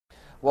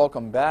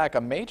Welcome back.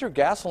 A major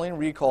gasoline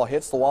recall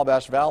hits the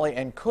Wabash Valley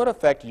and could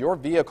affect your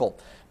vehicle.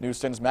 News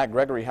 10's Matt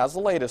Gregory has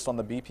the latest on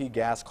the BP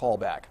gas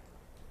callback.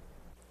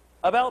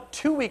 About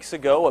 2 weeks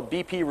ago, a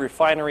BP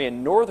refinery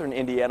in northern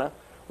Indiana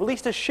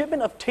released a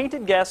shipment of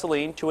tainted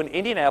gasoline to an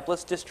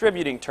Indianapolis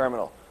distributing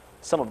terminal.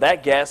 Some of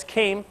that gas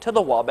came to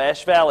the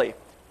Wabash Valley.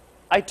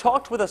 I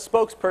talked with a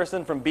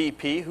spokesperson from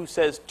BP who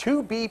says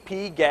 2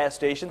 BP gas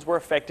stations were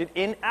affected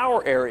in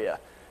our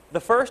area. The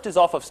first is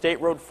off of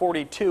State Road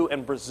 42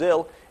 in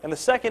Brazil, and the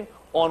second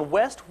on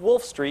West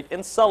Wolf Street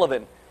in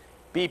Sullivan.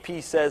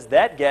 BP says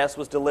that gas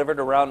was delivered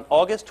around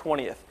August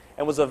 20th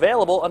and was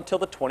available until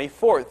the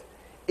 24th.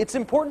 It's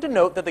important to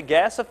note that the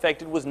gas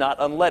affected was not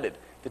unleaded.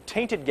 The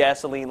tainted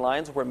gasoline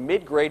lines were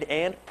mid-grade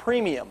and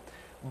premium.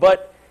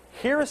 But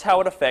here's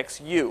how it affects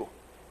you.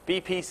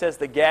 BP says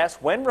the gas,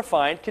 when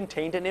refined,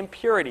 contained an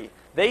impurity.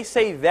 They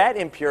say that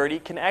impurity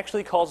can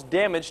actually cause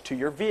damage to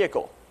your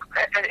vehicle.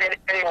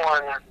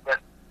 Anyone that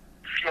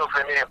feels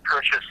they may have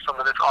purchased some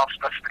of this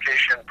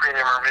off-specification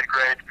premium or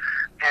mid-grade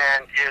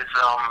and is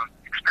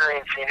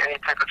experiencing any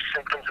type of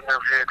symptoms in their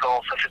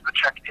vehicle, such as the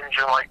check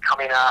engine light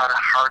coming on,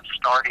 hard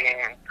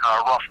starting,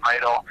 rough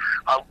idle,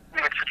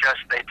 we would suggest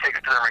they take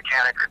it to their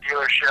mechanic or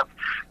dealership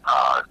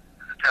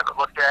to have it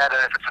looked at,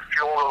 and if it's a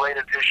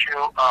fuel-related issue,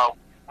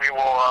 we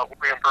will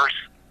reimburse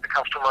the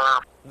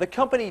customer. The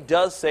company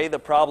does say the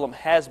problem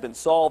has been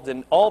solved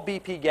and all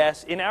BP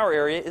gas in our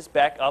area is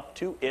back up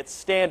to its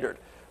standard.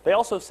 They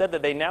also said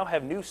that they now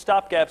have new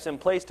stopgaps in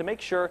place to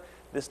make sure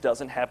this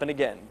doesn't happen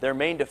again. Their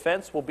main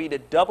defense will be to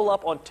double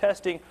up on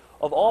testing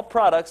of all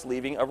products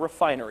leaving a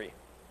refinery.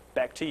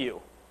 Back to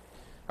you.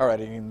 All right,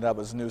 and that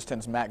was News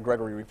 10's Matt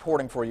Gregory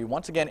reporting for you.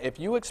 Once again, if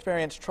you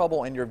experience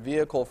trouble in your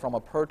vehicle from a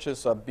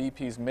purchase of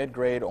BP's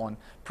mid-grade on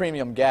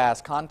premium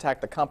gas, contact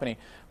the company.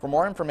 For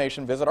more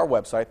information, visit our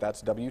website.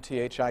 That's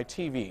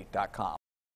WTHI-TV.com.